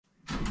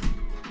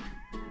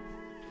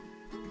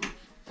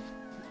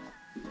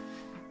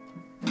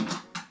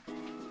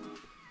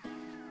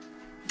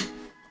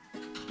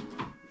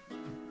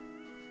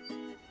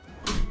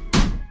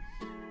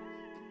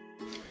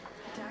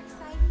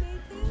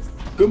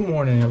Good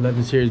morning,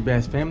 11 Series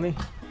Bass family.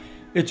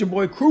 It's your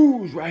boy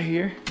Cruz right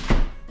here.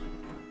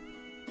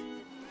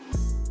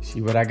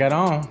 See what I got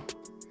on?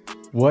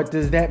 What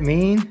does that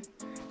mean?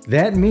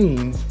 That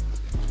means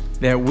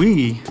that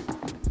we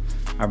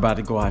are about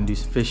to go out and do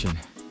some fishing,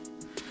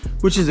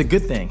 which is a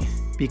good thing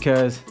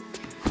because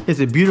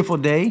it's a beautiful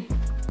day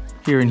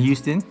here in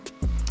Houston.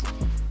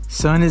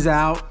 Sun is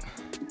out,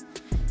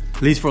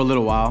 at least for a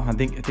little while. I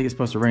think it's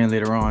supposed to rain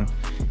later on.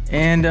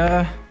 And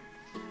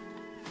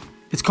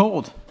it's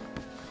cold,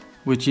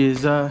 which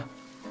is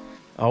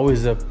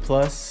always a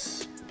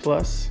plus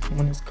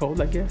when it's cold,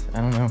 I guess.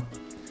 I don't know.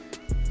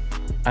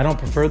 I don't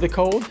prefer the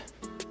cold.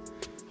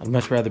 I'd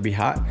much rather be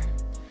hot.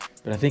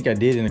 But I think I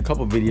did in a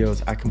couple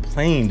videos, I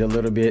complained a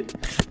little bit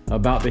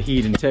about the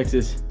heat in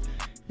Texas.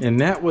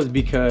 And that was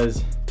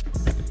because,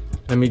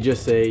 let me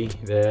just say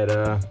that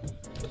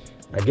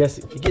I guess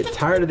you get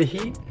tired of the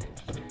heat.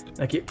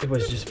 Like it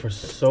was just for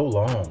so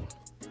long.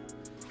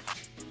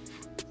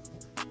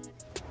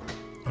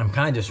 I'm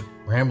kind of just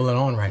rambling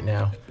on right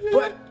now,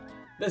 but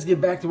let's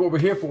get back to what we're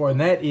here for, and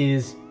that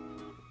is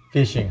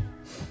fishing.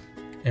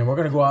 And we're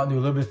gonna go out and do a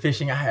little bit of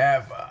fishing. I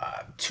have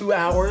 2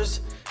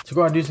 hours to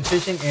go out and do some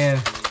fishing, and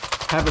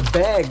have a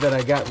bag that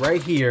I got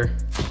right here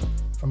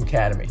from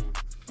Academy.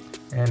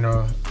 And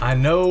I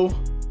know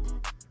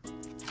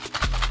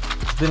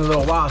it's been a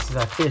little while since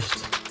I fished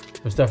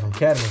some stuff from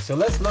Academy. So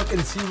let's look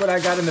and see what I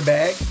got in the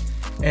bag,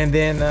 and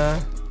then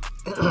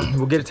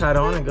we'll get it tied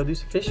on and go do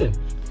some fishing.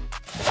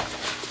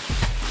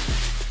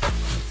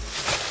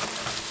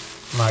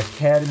 My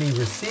Academy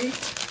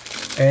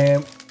receipt,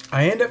 and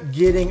I end up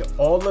getting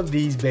all of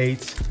these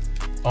baits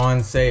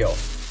on sale.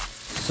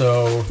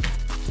 So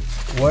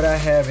what I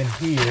have in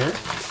here,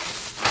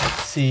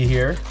 let's see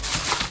here,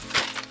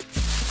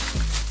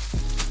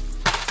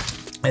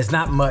 it's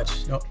not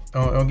much,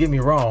 don't get me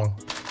wrong.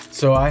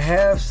 So I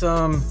have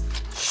some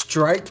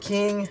Strike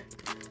King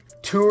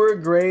Tour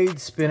Grade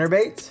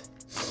Spinnerbaits.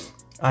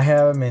 I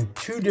have them in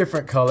 2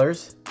 different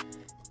colors,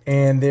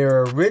 and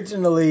they're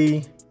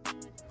originally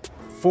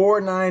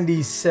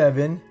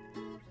 $4.97,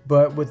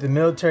 but with the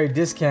military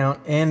discount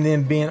and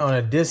them being on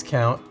a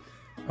discount,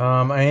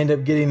 I end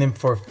up getting them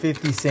for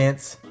 50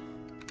 cents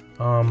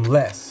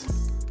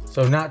less.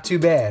 So not too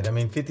bad. I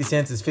mean, 50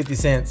 cents is 50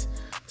 cents.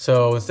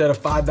 So instead of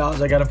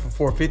 $5, I got them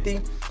for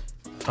 $4.50.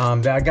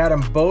 I got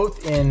them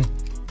both in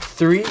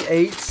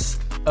 3/8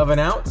 of an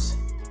ounce.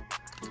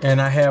 And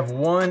I have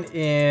one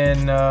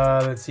in,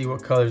 let's see,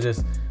 what color is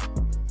this?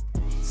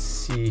 Let's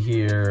see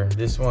here.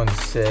 This one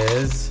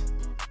says,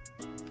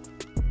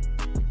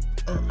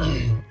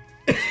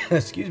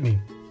 excuse me.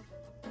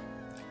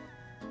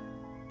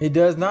 It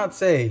does not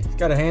say. It's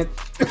got a hand.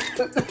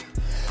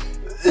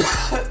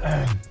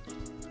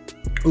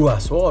 Ooh, I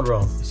swallowed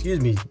wrong. Excuse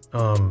me,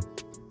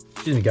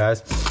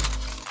 guys.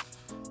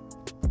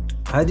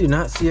 I do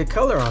not see a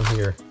color on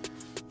here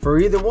for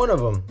either one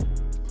of them.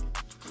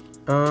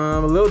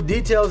 Little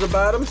details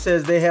about them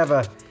says they have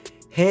a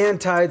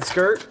hand-tied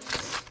skirt.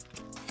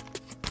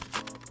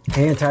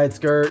 Hand-tied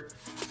skirt.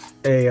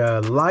 A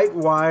light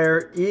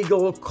wire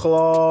eagle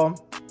claw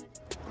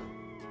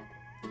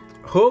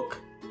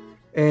hook,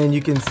 and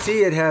you can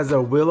see it has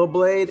a Willow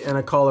blade and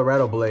a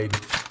Colorado blade.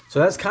 So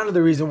that's kind of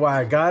the reason why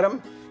I got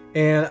them.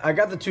 And I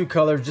got the 2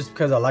 colors just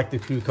because I like the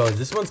 2 colors.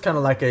 This one's kind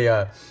of like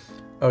a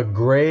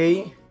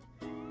gray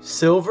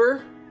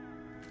silver,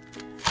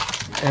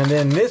 and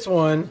then this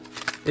one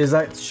is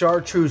like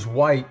chartreuse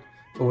white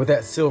but with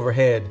that silver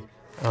head.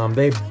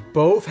 They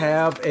both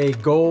have a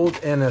gold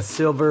and a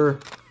silver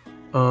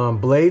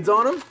blades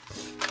on them.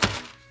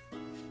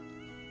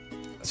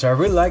 So I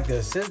really like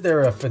this. It says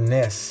they're a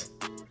finesse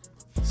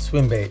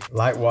swim bait,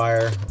 light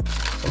wire.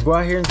 I'll go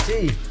out here and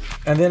see.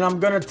 And then I'm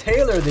gonna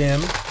tailor them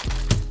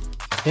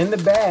in the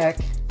back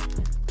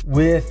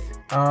with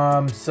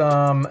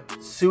some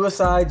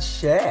suicide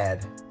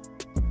shad.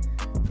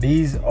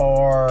 These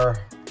are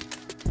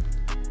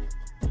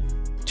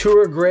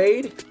Tour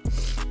Grade,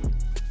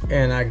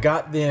 and I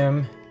got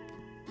them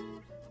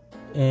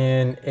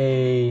in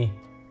a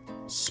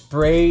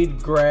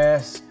sprayed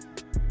grass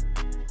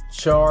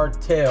char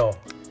tail.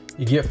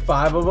 You get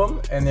 5 of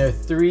them, and they're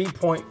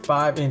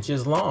 3.5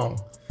 inches long.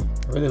 I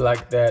really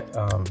like that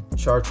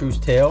chartreuse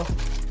tail,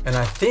 and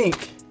I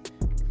think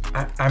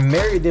I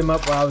married them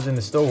up while I was in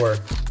the store,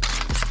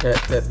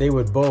 that they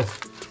would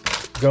both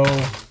go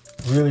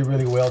really,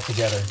 really well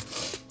together.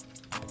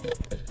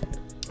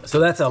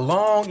 So that's a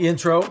long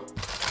intro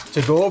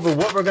to go over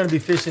what we're gonna be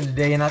fishing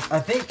today, and I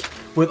think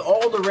with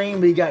all the rain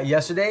we got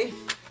yesterday,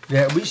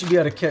 that we should be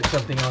able to catch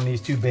something on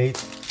these 2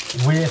 baits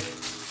with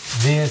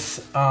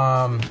this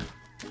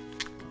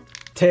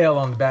tail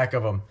on the back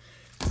of them.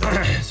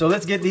 So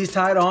let's get these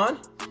tied on,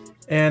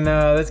 and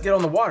let's get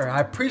on the water. I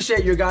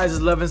appreciate your guys'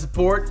 love and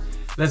support.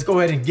 Let's go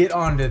ahead and get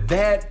on to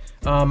that.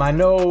 I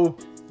know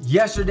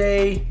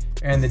yesterday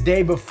and the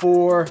day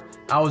before,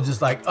 I was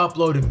just like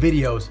uploading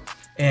videos,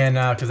 and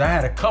because I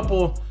had a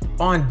couple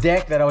on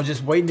deck that I was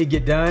just waiting to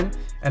get done,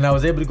 and I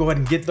was able to go ahead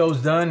and get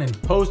those done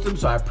and post them,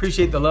 so I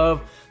appreciate the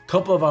love.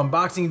 Couple of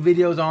unboxing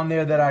videos on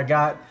there that I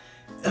got.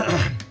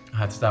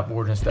 have to stop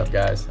ordering stuff,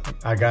 guys.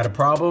 I got a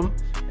problem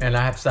and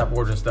I have to stop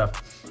ordering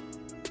stuff.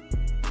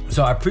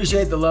 So I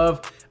appreciate the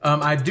love.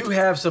 I do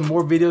have some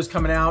more videos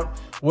coming out.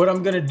 What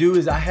I'm gonna do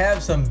is I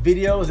have some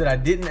videos that I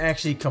didn't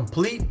actually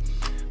complete,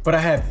 but I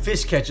have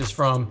fish catches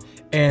from.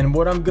 And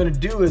what I'm gonna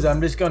do is I'm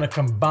just gonna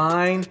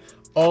combine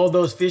all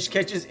those fish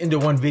catches into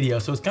one video.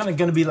 So it's kind of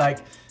gonna be like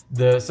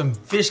some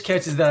fish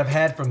catches that I've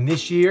had from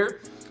this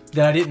year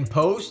that I didn't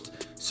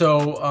post.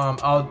 So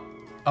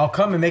I'll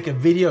come and make a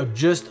video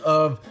just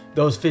of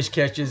those fish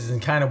catches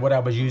and kind of what I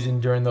was using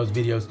during those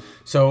videos.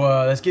 So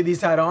let's get these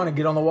tied on and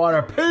get on the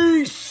water.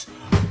 Peace!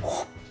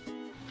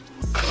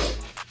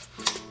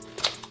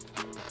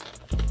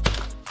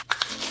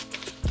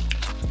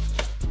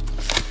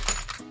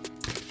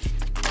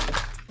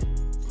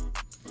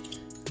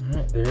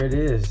 There it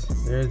is.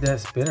 There's that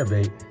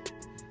spinnerbait.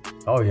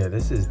 Oh yeah,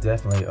 this is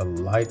definitely a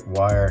light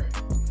wire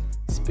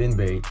spin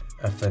bait,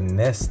 a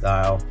finesse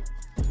style.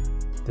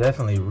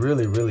 Definitely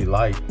really, really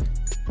light.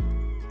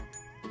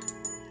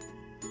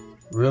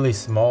 Really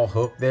small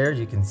hook there,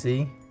 you can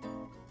see.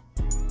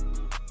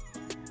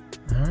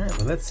 All right,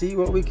 well, let's see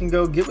what we can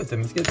go get with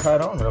them. Let's get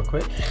tied on real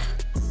quick.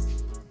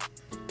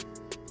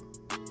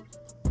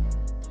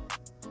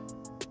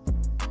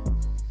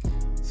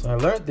 So I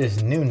learned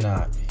this new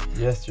knot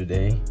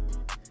yesterday.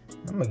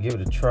 I'm gonna give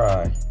it a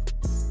try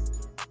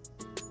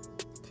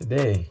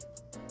today.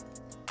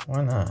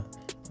 Why not,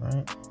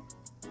 right?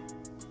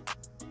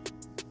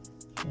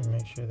 Let me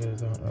make sure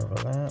those don't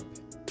overlap.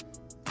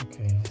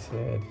 Okay, he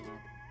said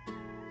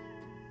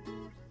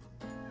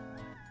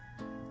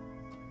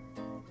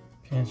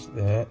pinch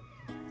that.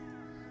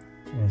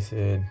 And he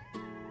said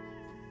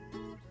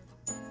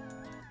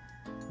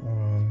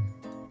 1,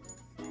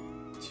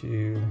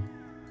 2,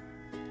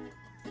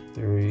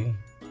 3.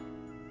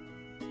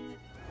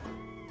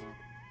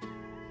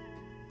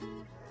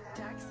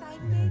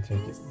 I'm gonna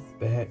take it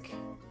back,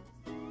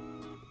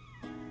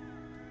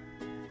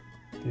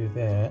 do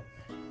that.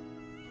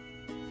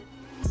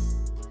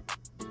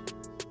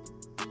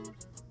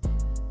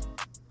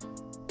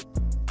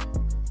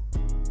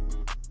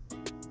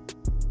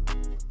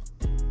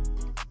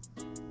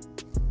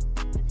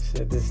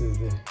 Said this is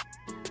the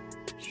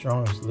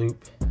strongest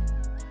loop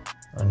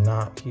or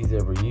knot he's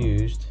ever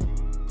used.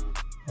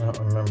 I don't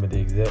remember the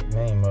exact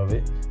name of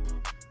it.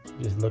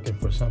 Just looking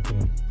for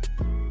something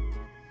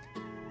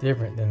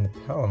different than the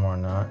Palomar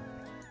knot.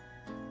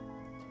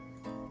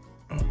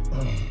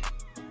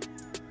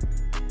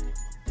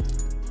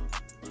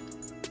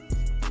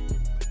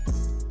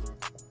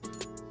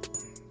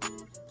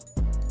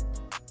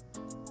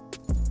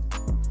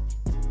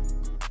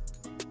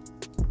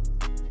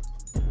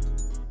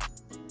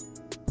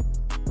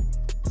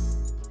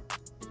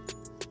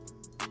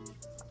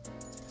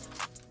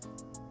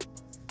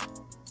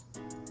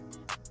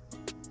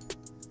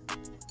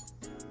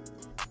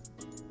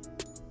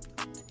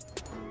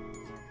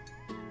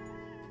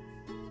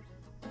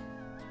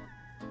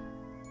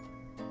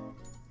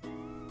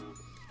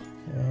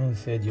 And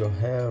he said you'll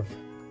have,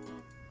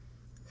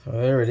 so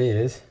there it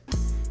is.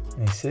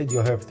 And he said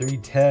you'll have 3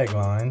 tag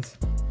lines.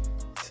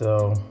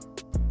 So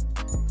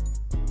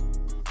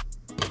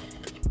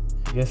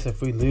I guess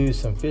if we lose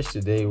some fish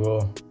today,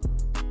 we'll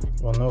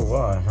know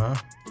why, huh?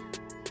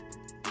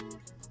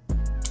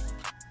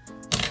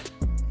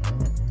 All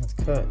right, let's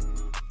cut.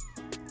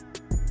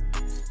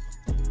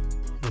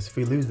 Guess if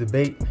we lose the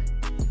bait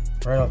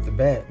right off the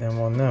bat, then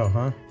we'll know,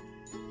 huh?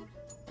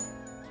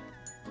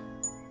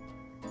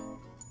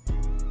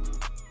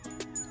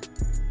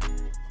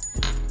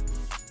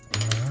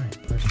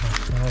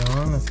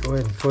 Let's go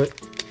ahead and put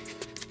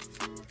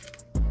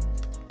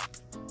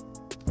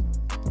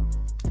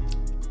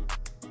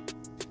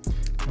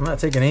I'm not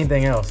taking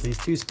anything else. These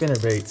 2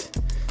 spinnerbaits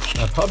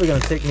are probably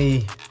going to take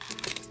me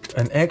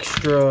an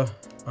extra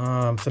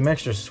some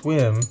extra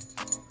swim,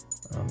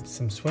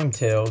 some swim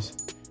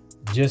tails,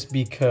 just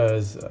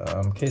because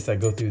in case I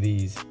go through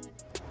these,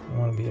 I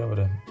want to be able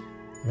to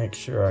make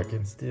sure I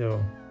can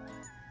still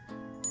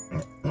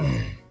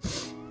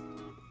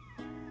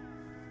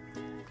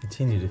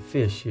continue to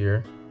fish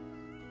here.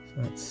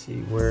 So let's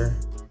see where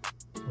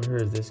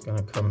is this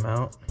gonna come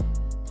out?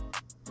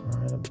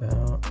 Right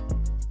about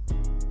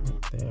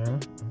right there.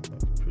 That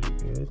looks pretty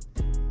good.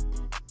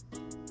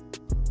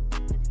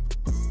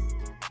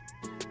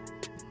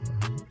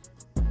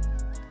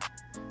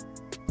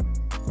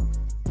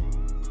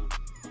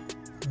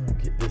 I'll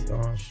get this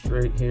on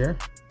straight here.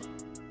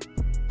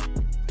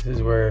 This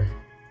is where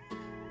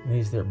I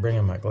need to start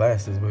bringing my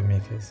glasses with me,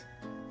 because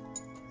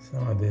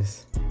some of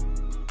this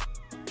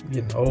is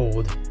getting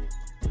old.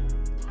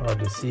 Hard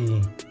to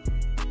see.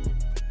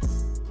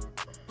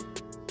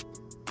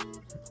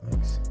 That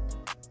looks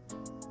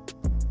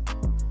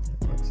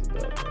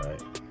about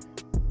right.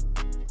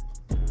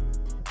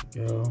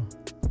 There we go.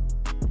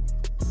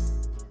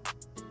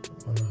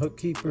 On the hook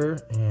keeper,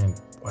 and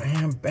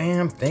wham,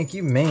 bam, thank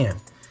you, man.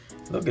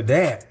 Look at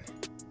that.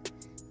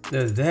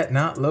 Does that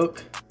not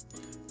look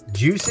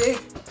juicy?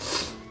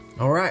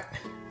 All right.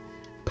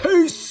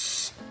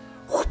 Peace.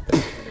 All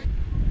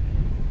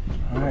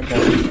right,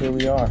 guys. here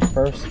we are,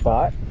 first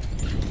spot.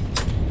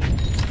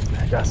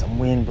 I got some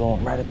wind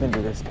blowing right up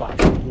into this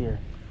spot right here.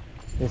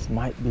 This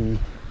might be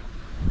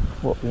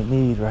what we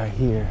need right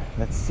here.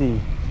 Let's see.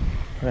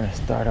 We're gonna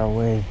start our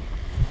way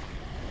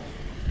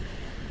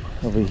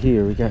over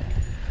here. We got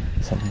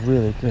some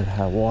really good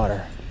high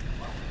water.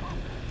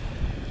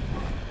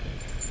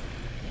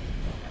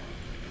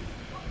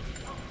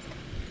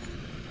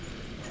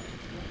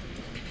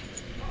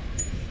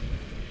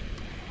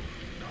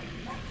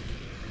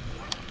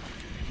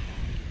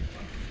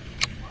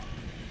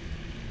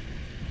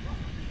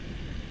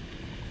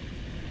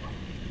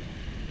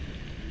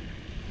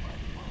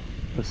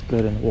 Looks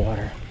good in the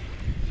water.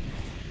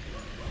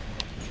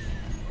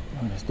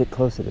 I'm gonna stick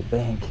close to the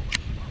bank.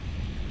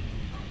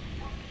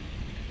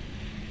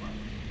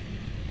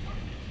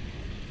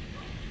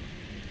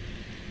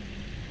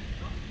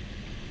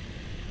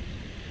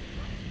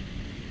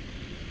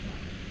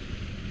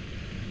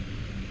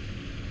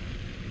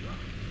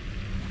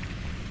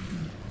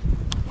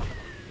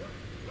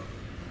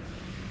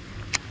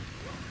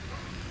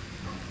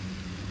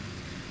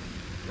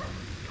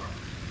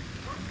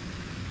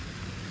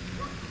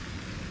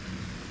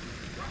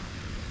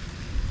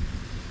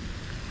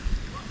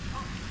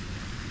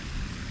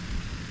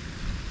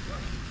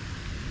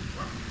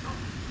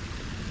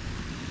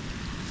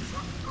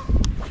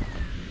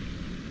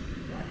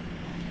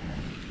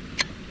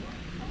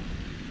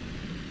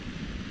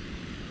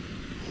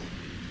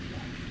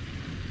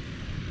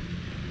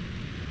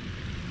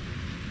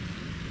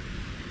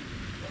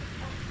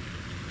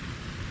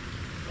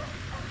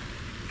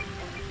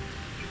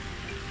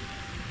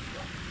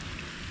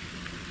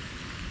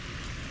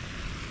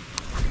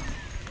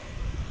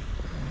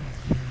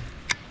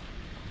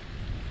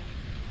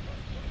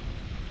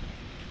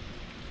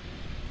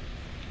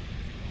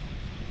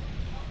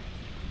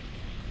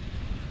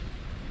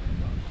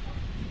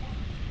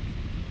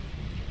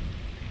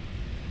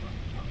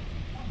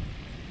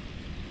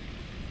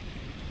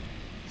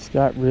 It's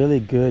got really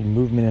good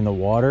movement in the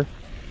water.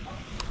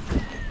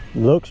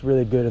 Looks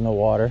really good in the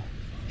water.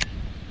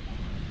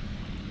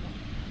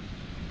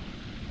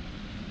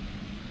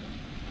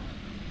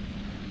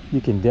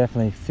 You can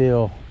definitely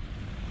feel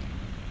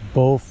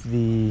both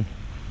the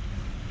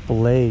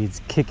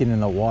blades kicking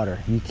in the water.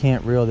 You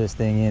can't reel this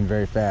thing in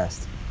very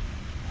fast.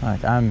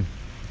 Like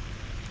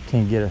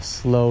can get a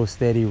slow,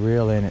 steady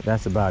reel in it.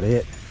 That's about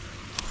it.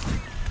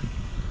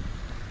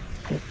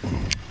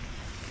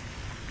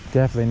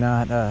 Definitely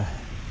not.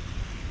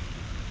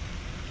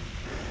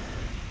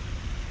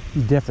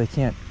 You definitely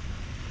can't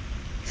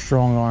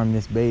strong arm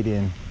this bait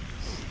in.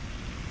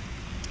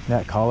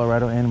 That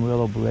Colorado and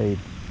Willow blade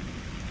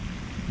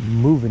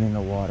moving in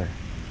the water.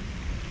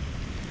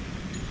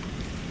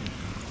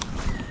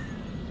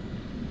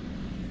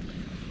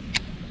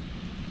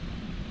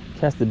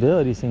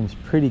 Castability seems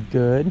pretty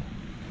good.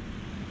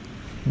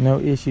 No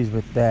issues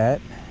with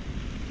that.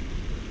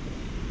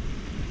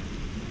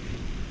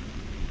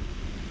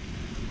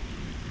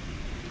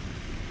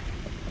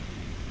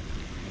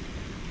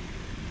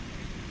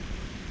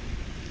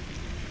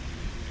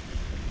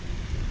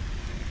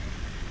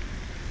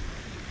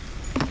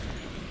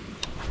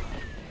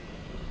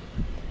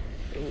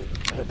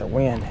 Look at the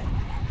wind.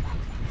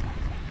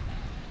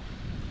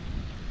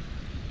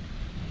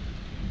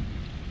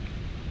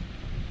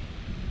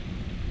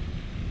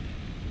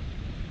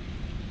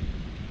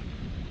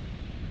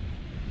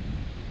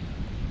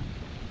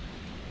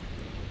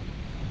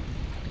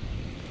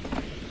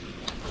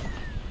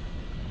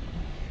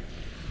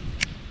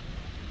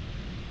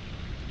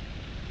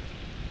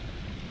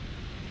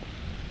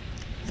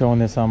 Throwing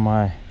this on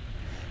my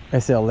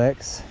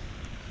SLX,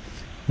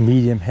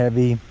 medium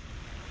heavy,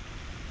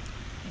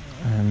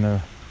 and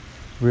the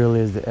reel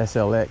is the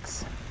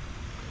SLX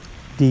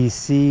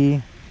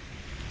DC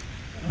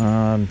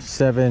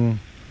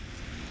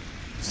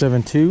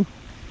 7.2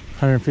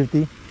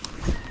 150.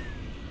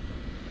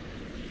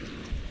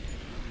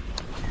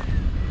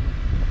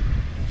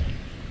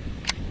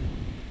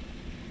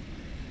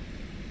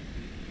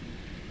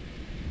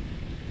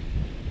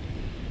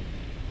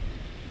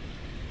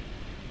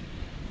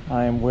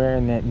 I am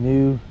wearing that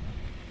new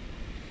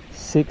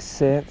 6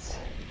 Cents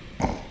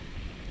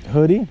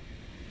hoodie,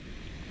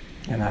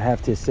 and I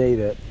have to say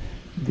that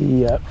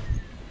the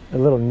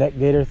little neck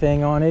gaiter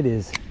thing on it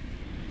is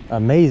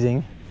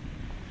amazing.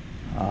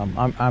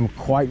 I'm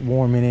quite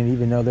warm in it,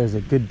 even though there's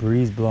a good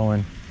breeze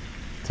blowing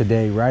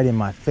today right in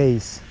my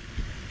face.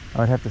 I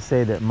would have to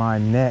say that my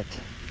neck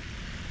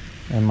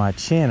and my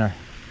chin are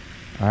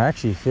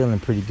actually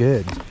feeling pretty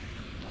good.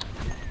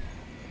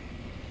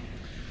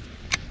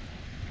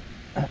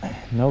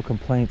 No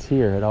complaints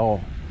here at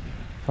all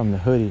from the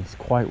hoodie. It's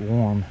quite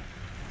warm,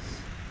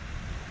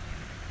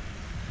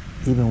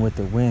 even with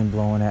the wind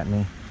blowing at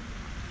me.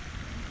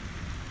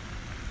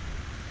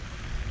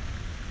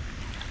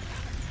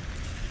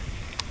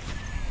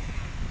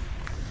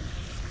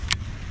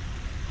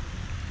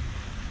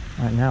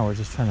 Right now we're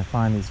just trying to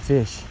find these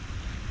fish.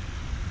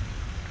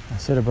 I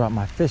should have brought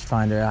my fish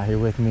finder out here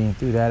with me and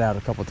threw that out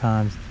a couple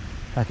times.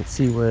 I could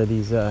see where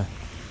these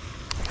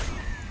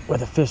where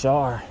the fish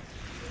are.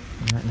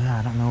 And right now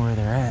I don't know where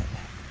they're at.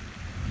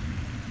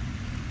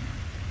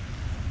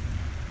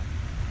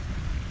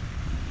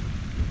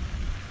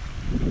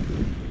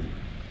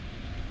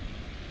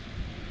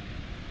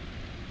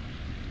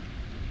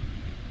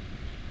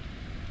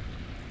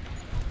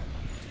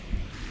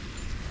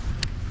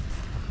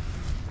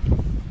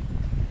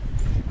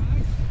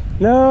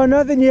 No,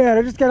 nothing yet.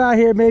 I just got out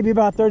here maybe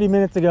about 30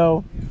 minutes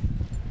ago.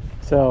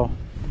 So,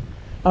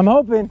 I'm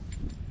hoping. I've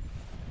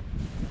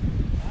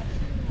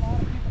seen a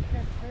lot of people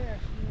catch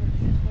fish,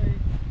 usually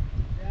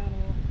down a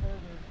little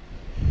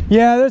further.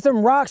 Yeah, there's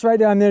some rocks right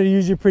down there that are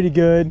usually pretty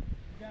good. You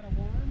got a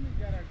worm?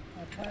 You got a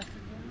plastic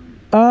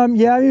worm?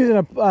 Yeah, I'm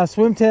using a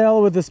swim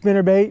tail with a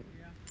spinnerbait.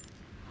 Yeah.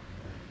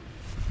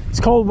 It's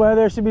cold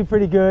weather, should be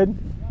pretty good.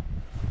 Yeah.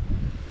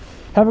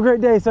 Have a great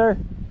day, sir.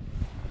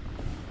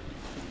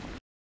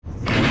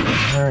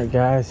 All right,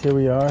 guys, here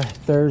we are.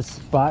 Third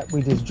spot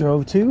we just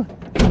drove to.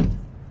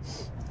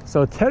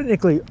 So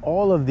technically,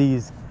 all of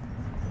these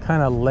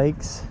kind of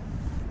lakes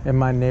in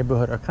my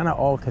neighborhood are kind of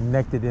all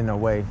connected in a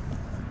way.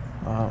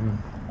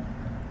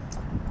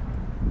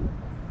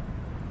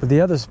 But the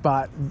other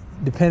spot,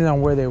 depending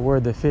on where they were,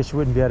 the fish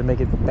wouldn't be able to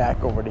make it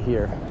back over to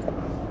here.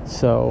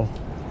 So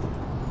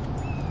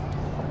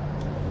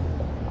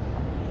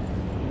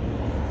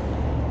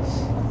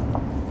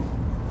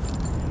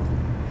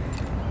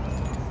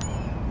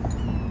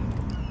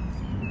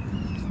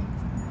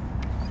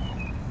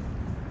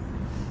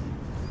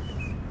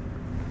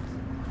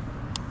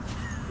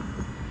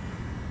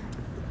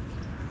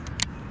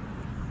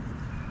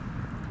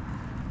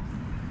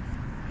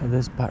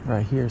this spot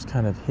right here is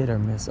kind of hit or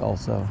miss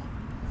also.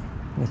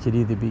 It could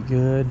either be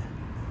good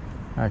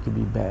or it could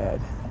be bad.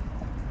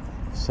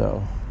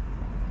 So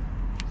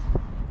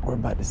we're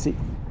about to see.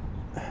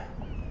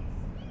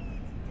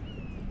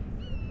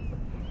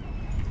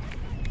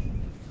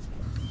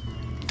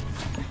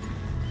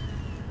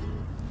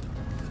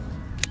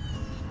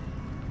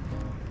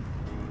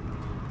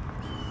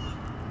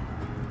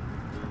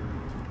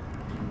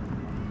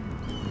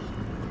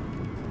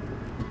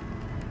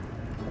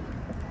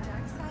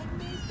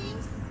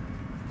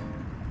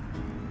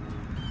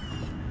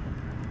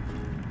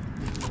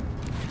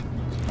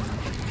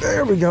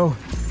 There we go.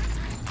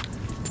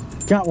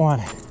 Got one.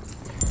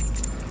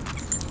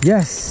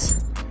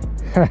 Yes.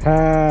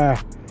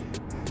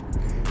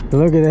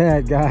 Look at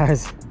that,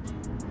 guys.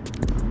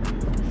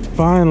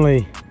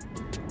 Finally.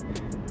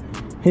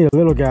 He's a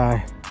little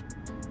guy.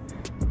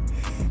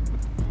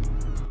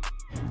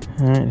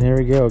 All right, here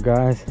we go,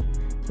 guys.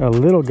 A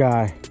little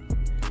guy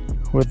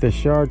with the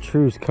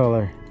chartreuse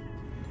color.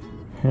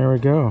 Here we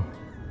go.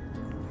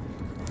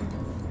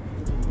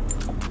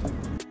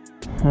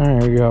 All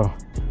right, here we go.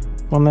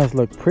 One nice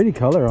look, pretty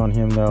color on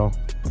him though.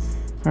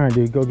 All right,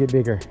 dude, go get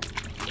bigger.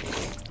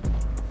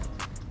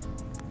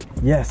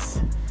 Yes.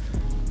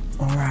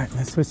 All right,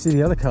 let's switch to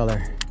the other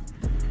color.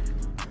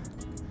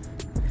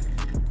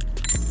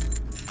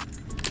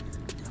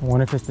 I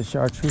wonder if it's the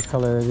chartreuse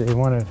color that they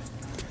wanted.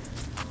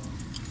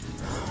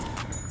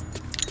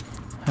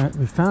 All right,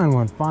 we found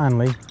one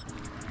finally.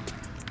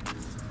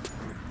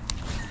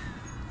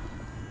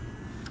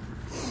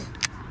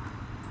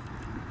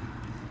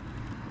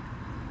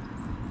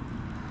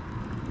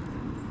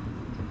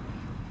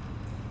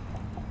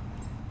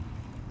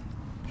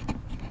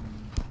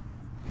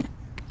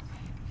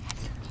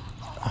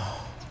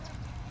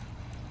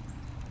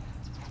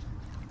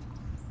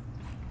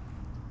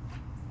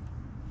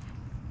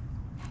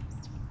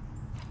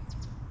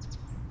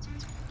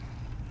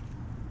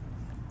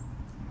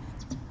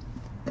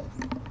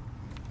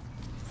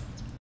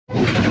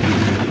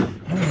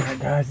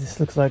 Guys, this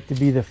looks like to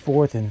be the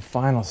fourth and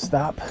final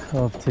stop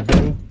of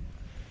today.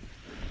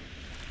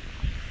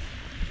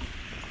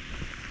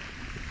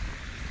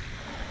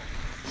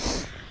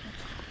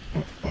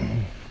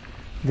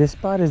 This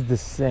spot is the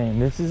same.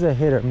 This is a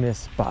hit or miss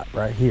spot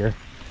right here.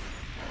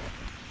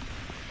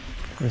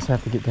 We just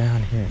have to get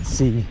down here and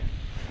see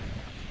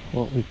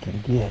what we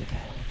can get.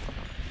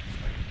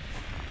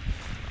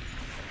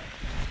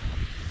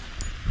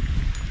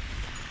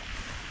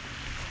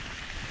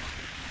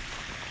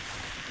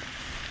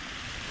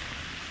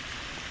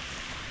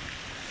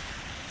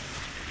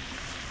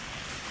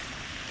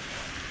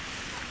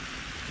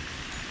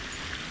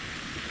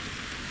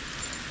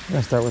 I'm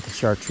gonna start with the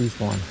chartreuse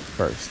one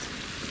first.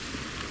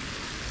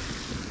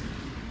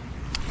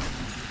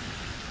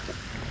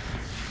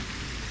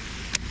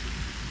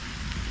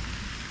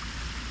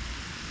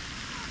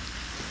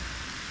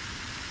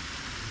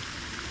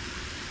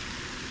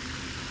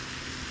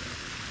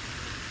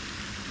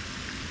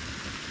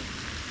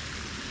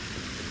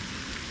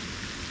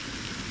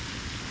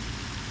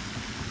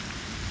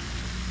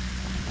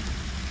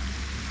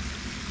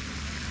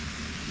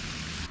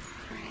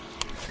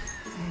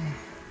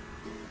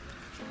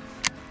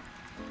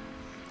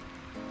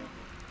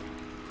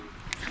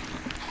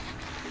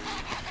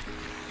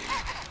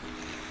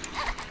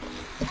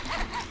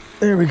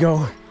 There we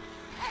go.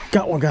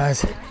 Got one,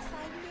 guys.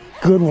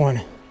 Good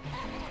one.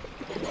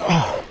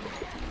 Oh.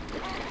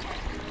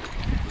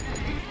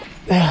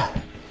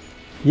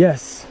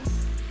 Yes.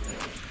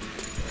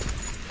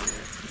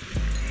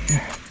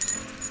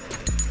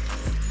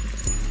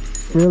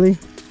 Really?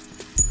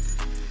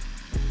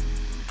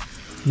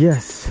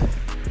 Yes.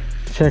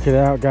 Check it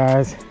out,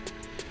 guys.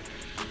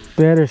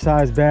 Better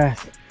sized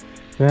bass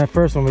than that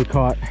first one we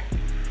caught.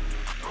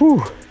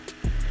 Whew.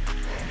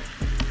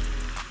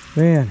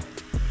 Man,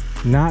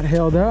 not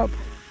held up.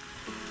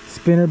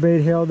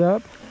 Spinnerbait held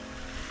up.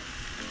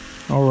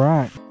 All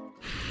right.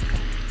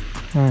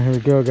 All right, here we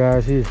go,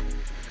 guys. He's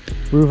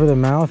roof of the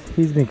mouth.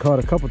 He's been caught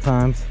a couple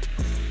times,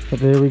 but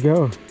there we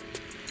go.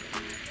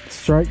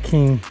 Strike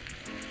King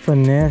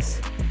finesse,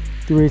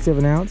 3/8 of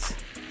an ounce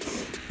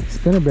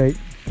spinnerbait.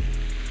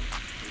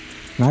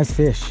 Nice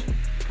fish.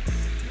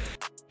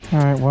 All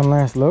right, one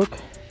last look.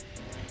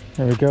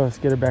 There we go. Let's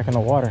get her back in the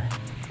water.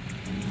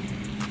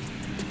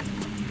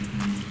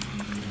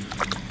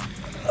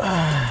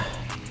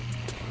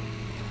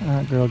 All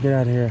right, girl, get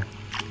out of here.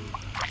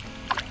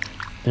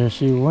 There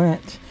she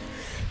went.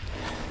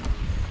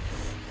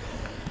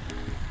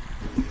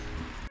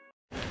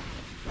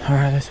 All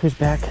right, let's switch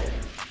back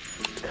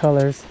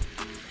colors.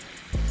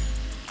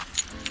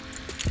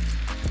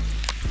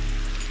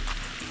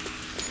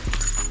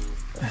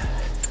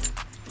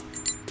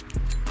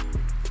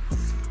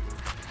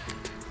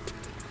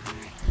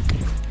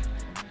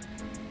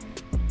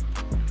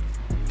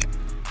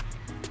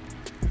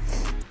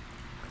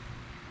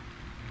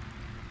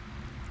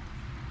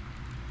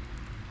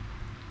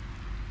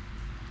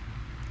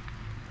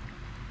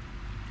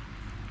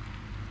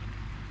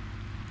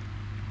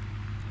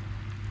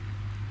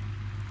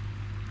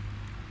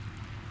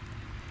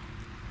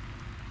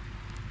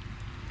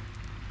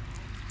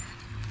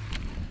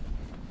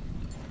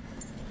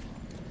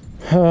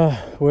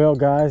 Well,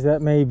 guys,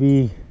 that may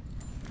be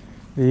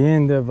the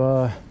end of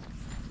our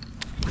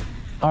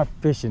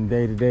fishing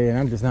day today, and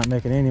I'm just not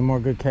making any more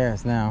good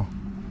casts now.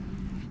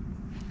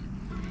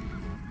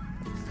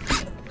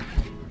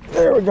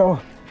 There we go.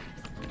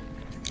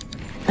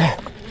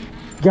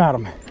 Got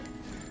him.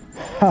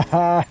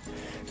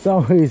 It's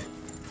always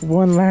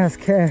one last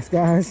cast,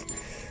 guys.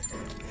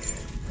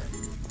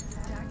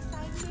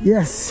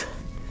 Yes.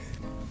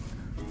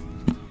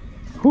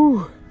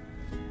 Whew.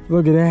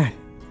 Look at that.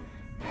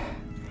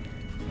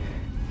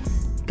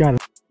 Got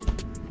it.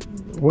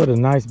 What a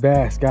nice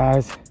bass,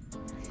 guys.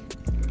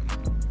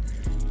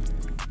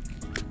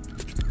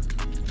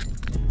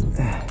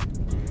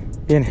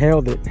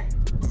 Inhaled it.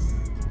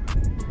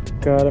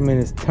 Got him in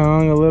his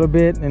tongue a little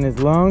bit, in his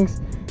lungs.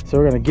 So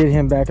we're gonna get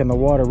him back in the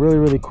water really,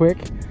 really quick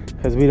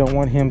because we don't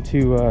want him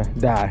to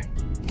die.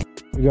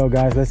 Here we go,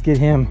 guys. Let's get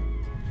him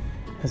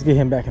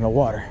back in the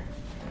water.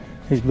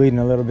 He's bleeding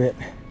a little bit.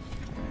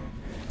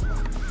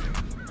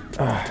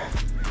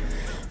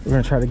 We're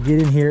gonna try to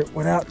get in here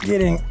without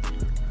getting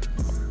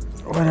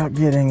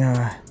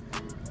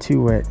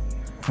too wet.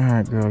 All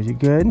right, girl, you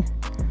good?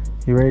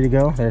 You ready to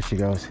go? There she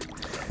goes.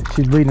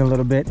 She's bleeding a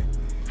little bit.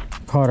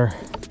 Caught her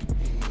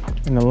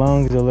in the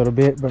lungs a little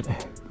bit, but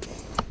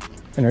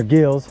in her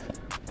gills.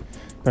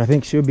 But I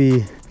think she'll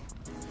be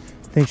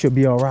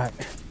all right.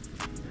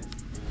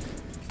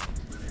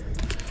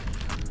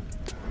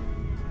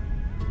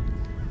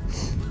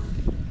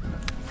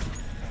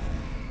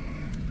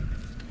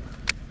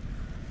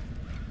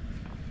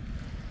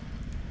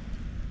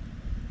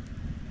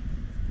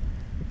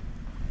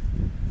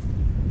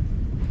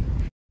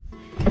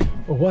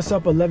 Well, what's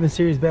up, 11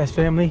 Series Bass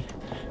family?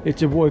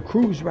 It's your boy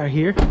Cruz right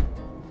here.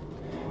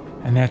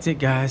 And that's it,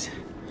 guys.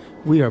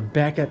 We are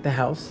back at the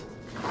house.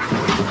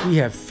 We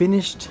have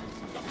finished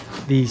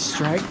the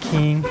Strike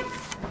King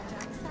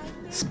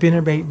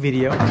spinnerbait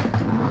video.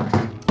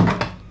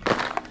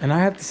 And I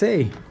have to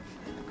say,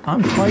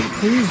 I'm quite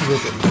pleased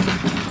with it.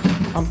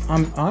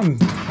 I'm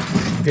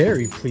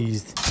very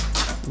pleased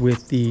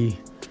with the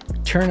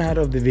turnout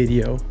of the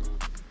video.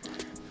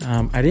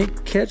 I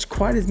didn't catch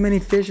quite as many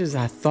fish as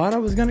I thought I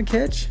was gonna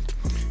catch,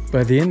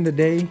 but at the end of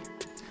the day,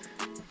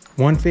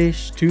 1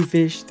 fish, 2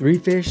 fish, 3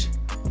 fish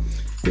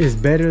is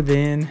better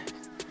than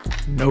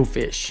no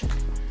fish.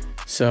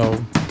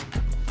 So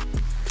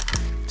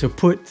to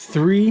put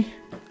 3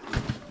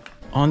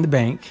 on the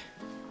bank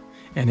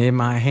and in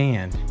my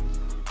hand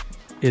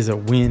is a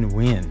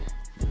win-win.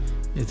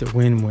 It's a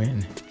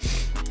win-win.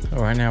 So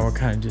right now we're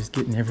kind of just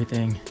getting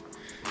everything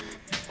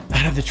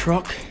out of the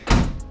truck.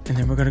 And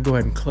then we're gonna go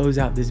ahead and close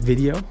out this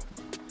video.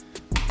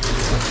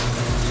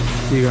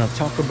 We're gonna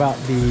talk about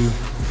the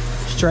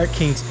Strike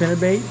King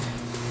spinnerbait,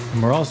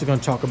 and we're also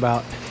gonna talk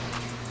about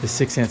the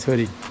 6 cents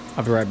hoodie.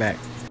 I'll be right back.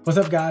 What's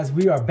up, guys?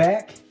 We are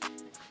back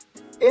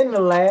in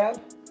the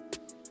lab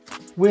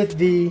with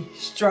the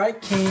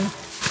Strike King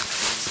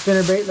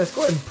spinnerbait. Let's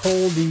go ahead and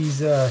pull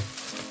these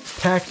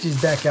packages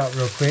back out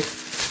real quick,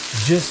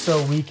 just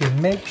so we can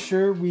make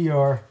sure we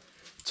are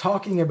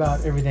talking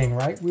about everything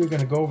right. We're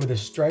gonna go over the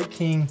Strike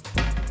King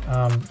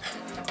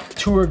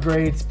Tour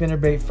Grade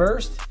Spinnerbait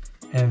first,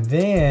 and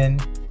then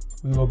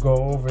we will go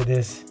over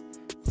this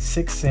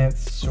 6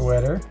 cents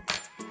sweater.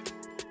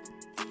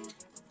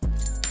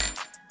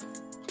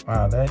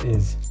 Wow, that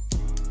is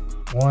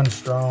one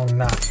strong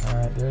knot. All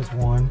right, there's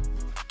one.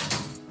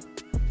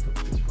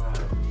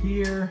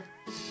 here.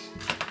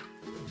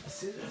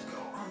 Scissors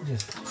go. I'm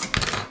just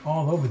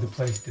all over the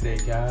place today,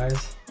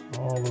 guys.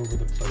 All over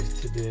the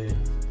place today.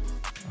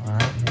 All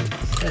right, here's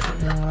the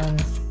second one.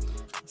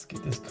 Let's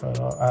get this cut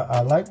off.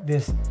 I like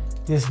this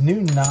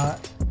new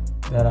knot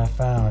that I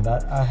found.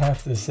 I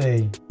have to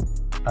say,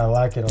 I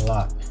like it a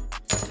lot.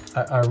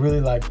 I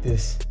really like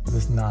this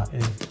knot.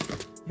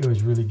 It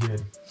was really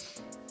good.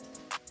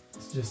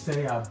 Let's just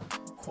say I'm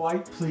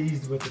quite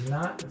pleased with the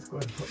knot. Let's go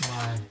ahead and put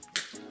my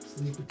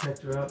sleeve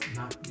protector up,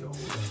 knock the old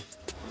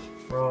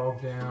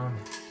frog down.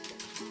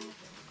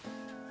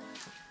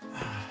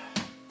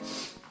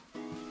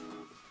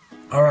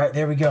 All right,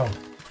 there we go.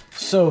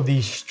 So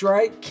the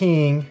Strike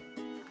King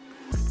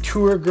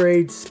Tour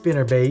Grade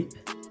Spinnerbait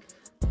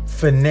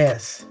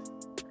Finesse,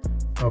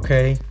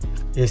 okay,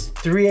 is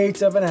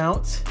 3/8 of an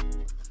ounce.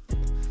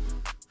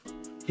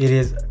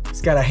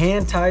 It's got a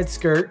hand-tied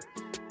skirt,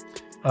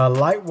 a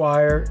light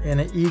wire, and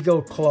an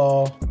eagle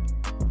claw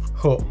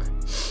hook.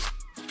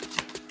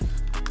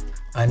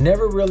 I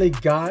never really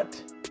got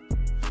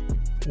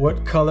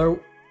what color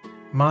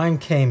mine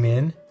came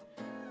in,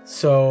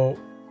 so,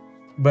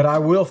 but I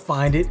will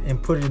find it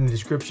and put it in the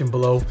description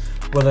below,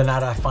 whether or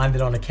not I find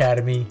it on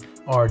Academy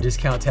or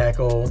Discount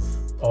Tackle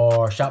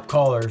or Shop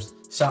Carls.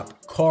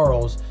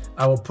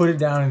 I will put it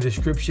down in the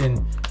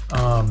description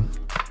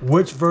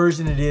which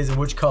version it is and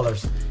which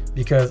colors,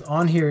 because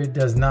on here it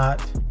does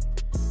not,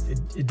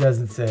 it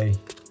doesn't say,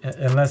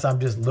 unless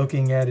I'm just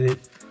looking at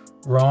it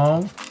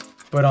wrong,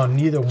 but on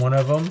neither one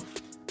of them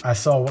I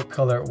saw what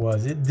color it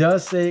was. It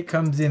does say it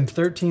comes in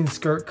 13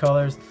 skirt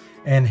colors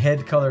and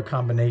head color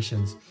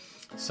combinations.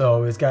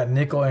 So it's got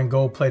nickel and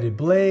gold plated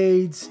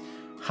blades,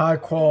 high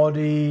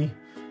quality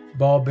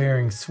ball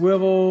bearing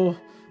swivel.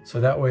 So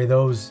that way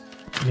those,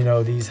 you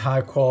know, these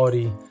high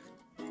quality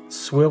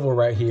swivel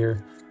right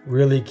here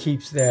really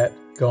keeps that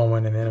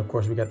going. And then of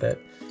course we got that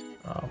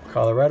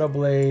Colorado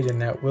blade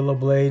and that Willow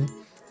blade,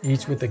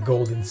 each with the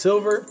gold and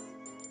silver.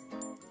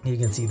 You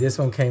can see this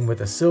one came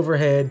with a silver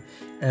head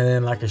and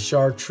then like a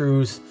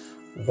chartreuse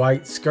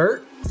white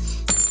skirt.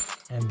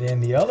 And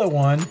then the other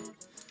one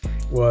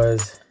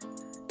was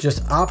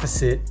just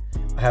opposite.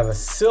 I have a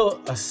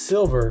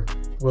silver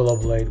Willow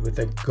blade with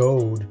a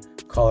gold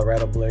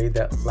Colorado blade.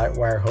 That light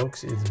wire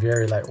hooks is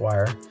very light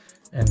wire.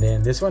 And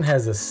then this one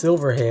has a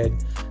silver head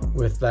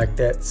with like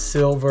that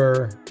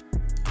silver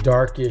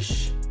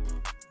darkish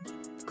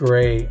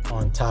gray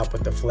on top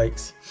with the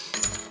flakes.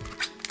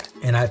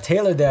 And I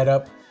tailored that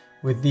up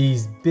with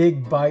these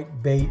Big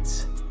Bite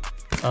Baits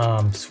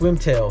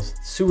Swimtails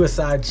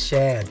Suicide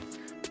Shad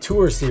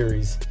Tour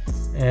Series.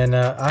 And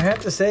I have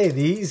to say,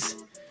 these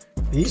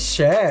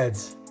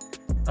shads,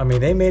 I mean,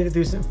 they made it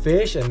through some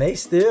fish and they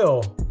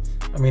still,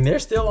 I mean, they're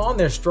still on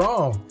there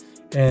strong.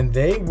 And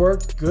they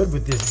worked good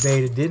with this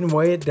bait. It didn't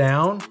weigh it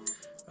down.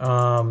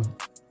 All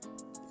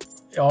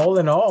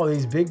in all,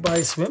 these Big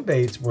Bite swim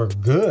baits were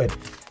good.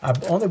 I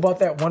only bought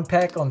that one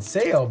pack on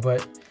sale,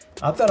 but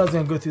I thought I was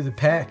gonna go through the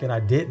pack and I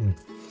didn't.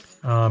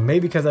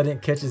 Maybe because I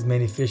didn't catch as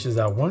many fish as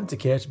I wanted to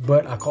catch,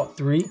 but I caught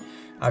 3.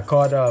 I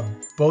caught,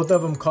 both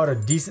of them caught a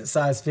decent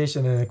sized fish,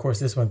 and then of course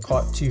this one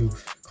caught 2,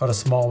 caught a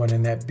small one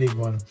and that big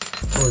one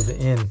towards the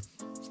end.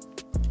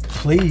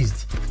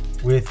 Pleased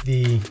with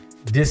the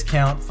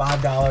discount,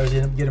 $5,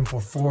 ended up getting them for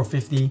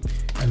 $4.50,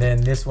 and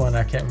then this one,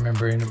 I can't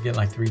remember, ended up getting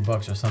like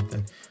 $3 or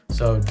something.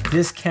 So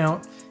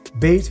discount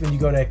baits, when you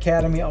go to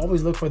Academy,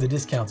 always look for the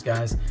discounts,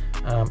 guys.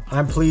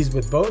 I'm pleased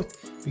with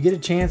both. If you get a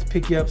chance,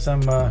 pick you up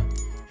some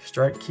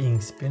Strike King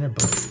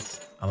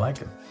Spinnerbaits. I like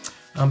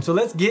them. So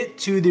let's get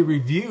to the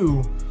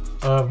review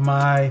of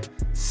my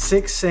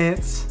 6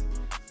 Sense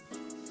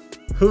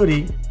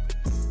hoodie.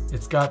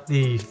 It's got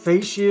the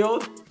face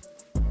shield.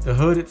 The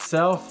hood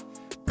itself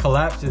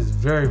collapses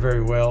very,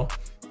 very well.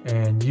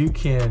 And you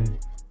can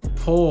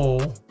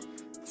pull,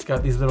 it's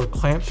got these little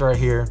clamps right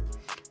here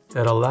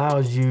that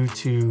allows you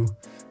to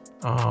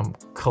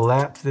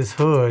collapse this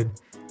hood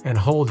and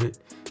hold it.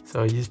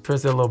 So you just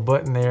press that little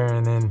button there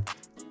and then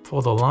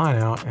pull the line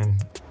out,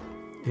 and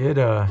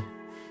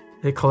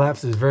it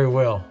collapses very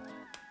well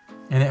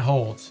and it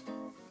holds.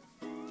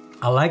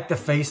 I like the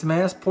face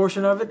mask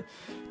portion of it.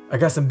 I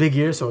got some big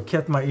ears, so it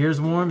kept my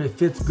ears warm. It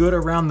fits good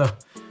around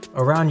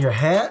your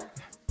hat,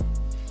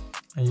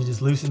 and you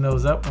just loosen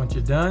those up once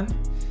you're done.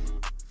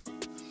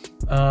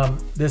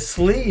 The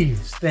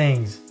sleeves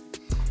things,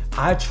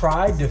 I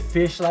tried to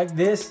fish like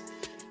this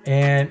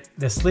and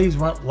the sleeves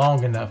weren't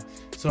long enough.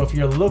 So if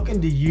you're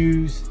looking to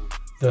use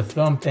the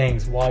thumb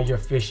things while you're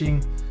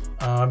fishing,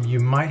 you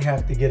might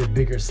have to get a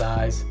bigger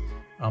size.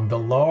 The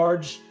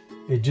large,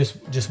 it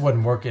just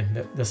wasn't working.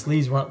 The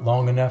sleeves weren't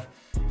long enough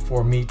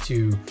for me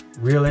to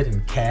reel it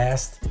and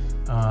cast.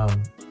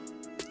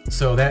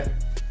 So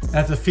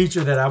that's a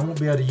feature that I won't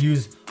be able to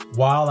use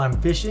while I'm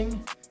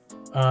fishing,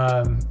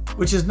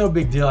 which is no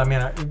big deal. I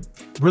mean, I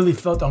really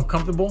felt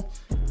uncomfortable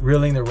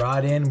reeling the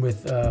rod in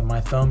with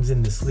my thumbs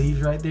in the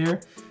sleeves right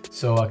there.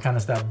 So I kind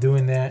of stopped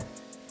doing that.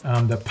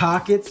 The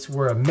pockets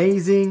were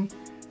amazing.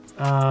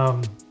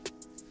 I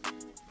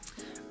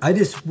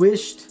just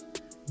wished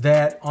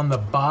that on the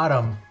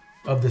bottom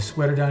of the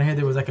sweater down here,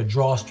 there was like a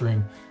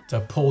drawstring to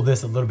pull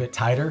this a little bit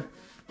tighter,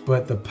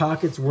 but the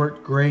pockets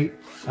worked great.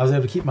 I was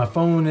able to keep my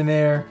phone in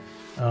there.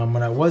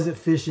 When I wasn't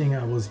fishing,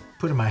 I was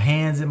putting my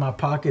hands in my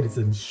pocket. It's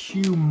a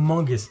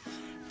humongous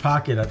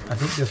pocket. I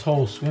think this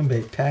whole swim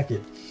bait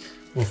packet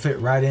will fit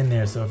right in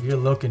there. So if you're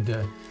looking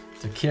to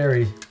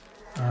carry,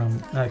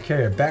 not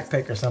carry a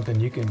backpack or something,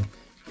 you can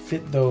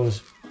fit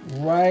those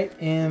right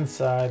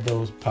inside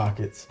those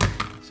pockets.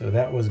 So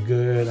that was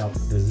good.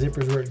 The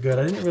zippers worked good.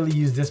 I didn't really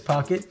use this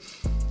pocket,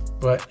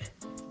 but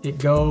it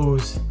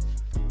goes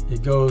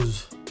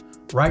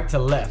right to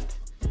left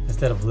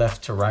instead of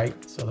left to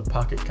right. So the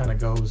pocket kind of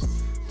goes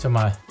to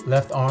my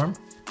left arm.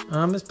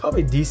 It's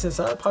probably decent,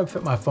 so I'd probably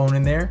put my phone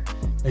in there,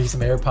 maybe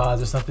some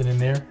AirPods or something in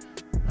there.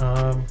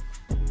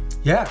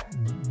 Yeah,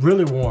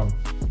 really warm.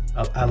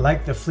 I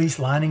like the fleece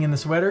lining in the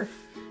sweater.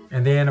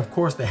 And then of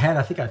course the hat,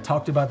 I think I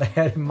talked about the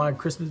hat in my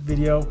Christmas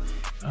video,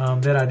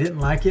 that I didn't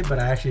like it, but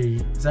it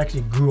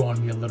actually grew on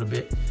me a little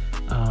bit.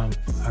 I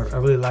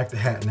really like the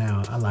hat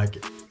now, I like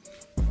it.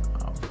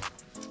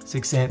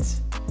 6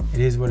 cents,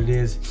 it is what it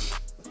is.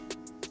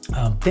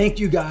 Thank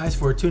you guys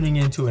for tuning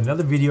in to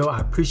another video. I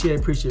appreciate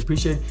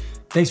it.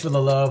 Thanks for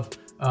the love.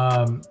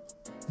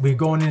 We're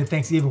going into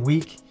Thanksgiving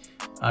week.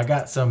 I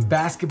got some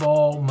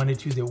basketball Monday,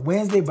 Tuesday,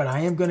 Wednesday, but I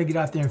am gonna get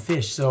out there and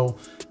fish. So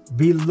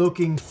be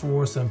looking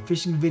for some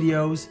fishing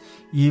videos,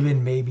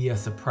 even maybe a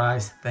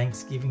surprise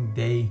Thanksgiving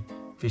Day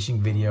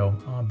fishing video.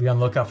 Be on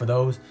the lookout for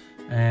those.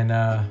 And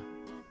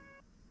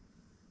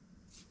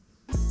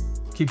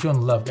keep showing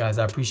the love, guys.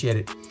 I appreciate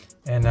it.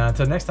 And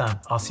until next time,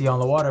 I'll see you on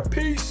the water.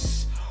 Peace.